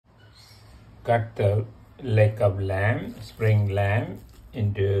cut the leg of lamb, spring lamb,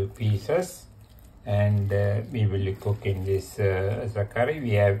 into pieces, and we will cook in this as a curry.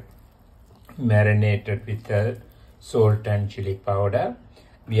 We have marinated with salt and chili powder.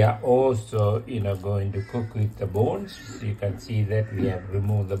 We are also going to cook with the bones. You can see that we have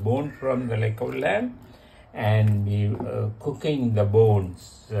removed the bone from the leg of lamb, and we cooking the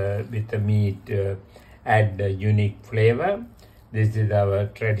bones with the meat add a unique flavor. This is our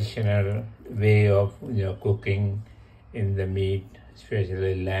traditional way of cooking in the meat,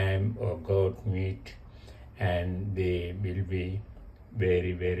 especially lamb or goat meat, and they will be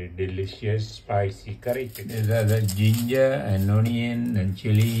very, very delicious spicy curry. These are the ginger and onion and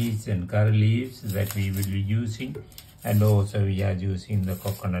chilies and curry leaves that we will be using, and also we are using the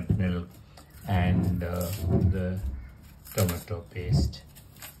coconut milk and the tomato paste.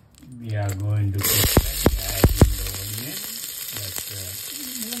 We are going to cook that. We are adding the onion.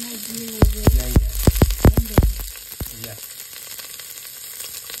 Yeah.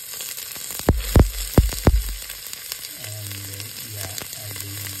 And we are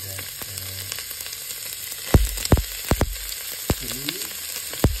adding that chili.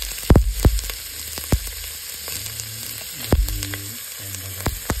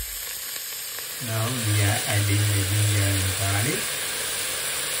 Now we are adding the ginger and garlic.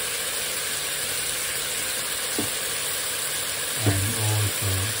 And also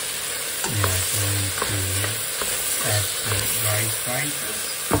we are going to add the dry spices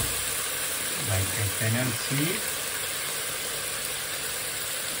like the fennel seed.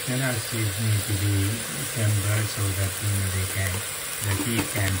 Fennel seeds need to be tempered so that the heat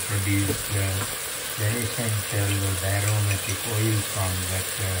can produce the essential or the aromatic oil from that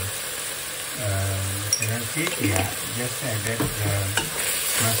fennel seed. Yeah, just added the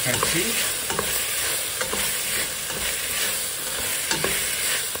mustard seed.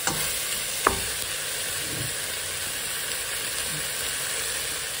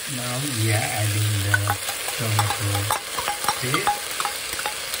 Now we are adding the tomato paste,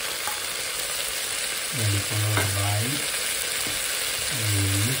 then followed by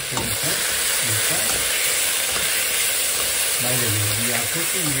mixing with that. By the way, we are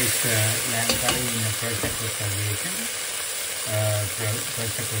cooking this lamb curry in a pressure cooker basin,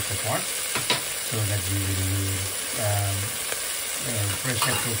 pressure cooker pot, so that we will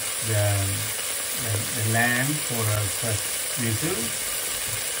pressure cook the lamb for a first whistle.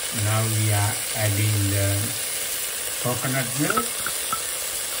 Now we are adding the coconut milk.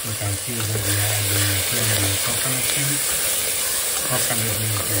 You can see that we are adding plenty of coconut milk. Coconut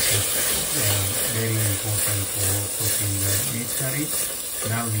milk is very important for cooking the meat curry.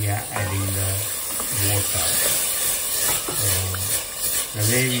 Now we are adding the water. So the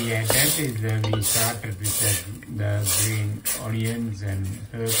way we add that is we started with the green onions and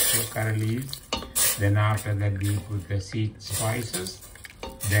herbs, curry leaves. Then after that we put the spices.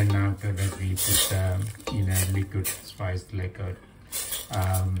 Then after that we put liquid spice like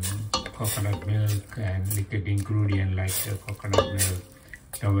coconut milk and liquid ingredient like coconut milk,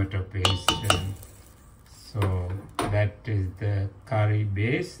 tomato paste. So that is the curry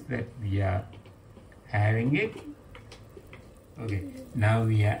base that we are having it. Okay, now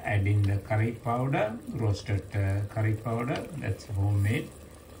we are adding the curry powder, roasted curry powder. That's homemade.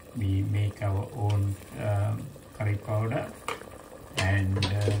 We make our own curry powder. And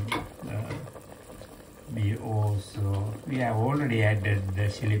we have already added the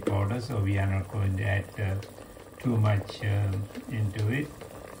chili powder, so we are not going to add too much into it.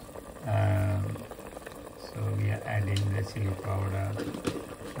 So we are adding the chili powder.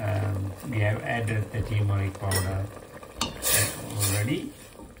 We have added the tumeric powder already,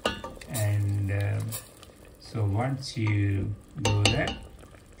 and so once you do that,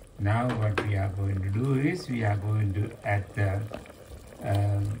 now what we are going to do is we are going to add the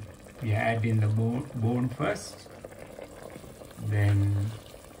we are adding the bone first, then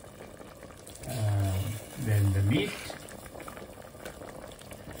the meat.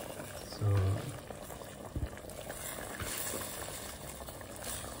 So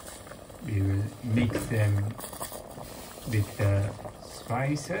we will mix them with the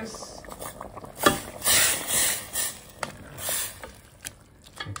spices.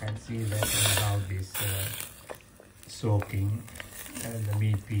 You can see that how this soaking, the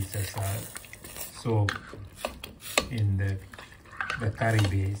meat pieces are soaked in the curry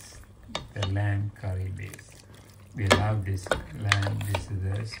base, the lamb curry base. We love this lamb. This is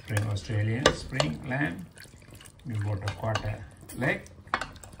the Australian spring lamb. We bought a quarter leg,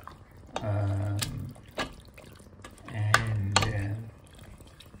 and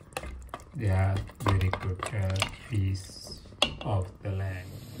they are very good piece of the lamb.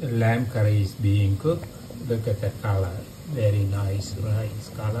 The lamb curry is being cooked. Look at the color, very nice rice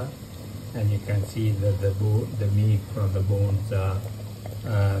color, and you can see that the meat from the bones are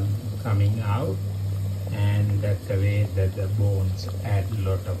coming out, and that's the way that the bones add a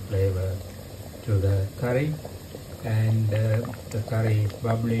lot of flavor to the curry. And the curry is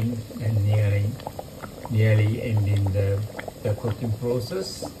bubbling and nearly ending the cooking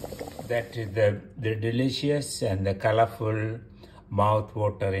process. That is the delicious and the colorful,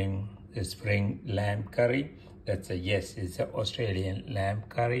 mouth-watering spring lamb curry. That's yes, it's an Australian lamb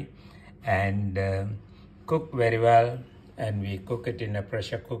curry, and cooked very well. And we cook it in a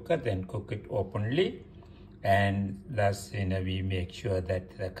pressure cooker, then cook it openly, and thus we make sure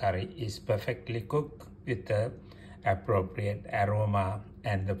that the curry is perfectly cooked with the appropriate aroma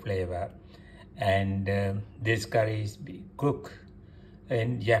and the flavor. And this curry is cooked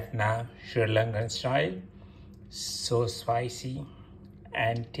in Jaffna, Sri Lankan style, so spicy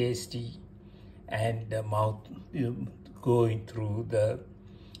and tasty, and the mouth going through the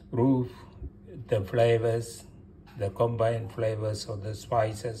roof, the flavors, the combined flavors of the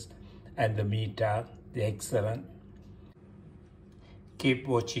spices and the meat are excellent. Keep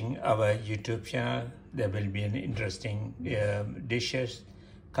watching our YouTube channel. There will be an interesting dishes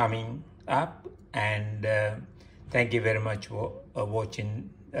coming up, and thank you very much for watching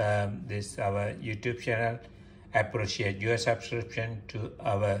this our YouTube channel. I appreciate your subscription to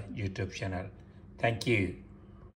our YouTube channel. Thank you.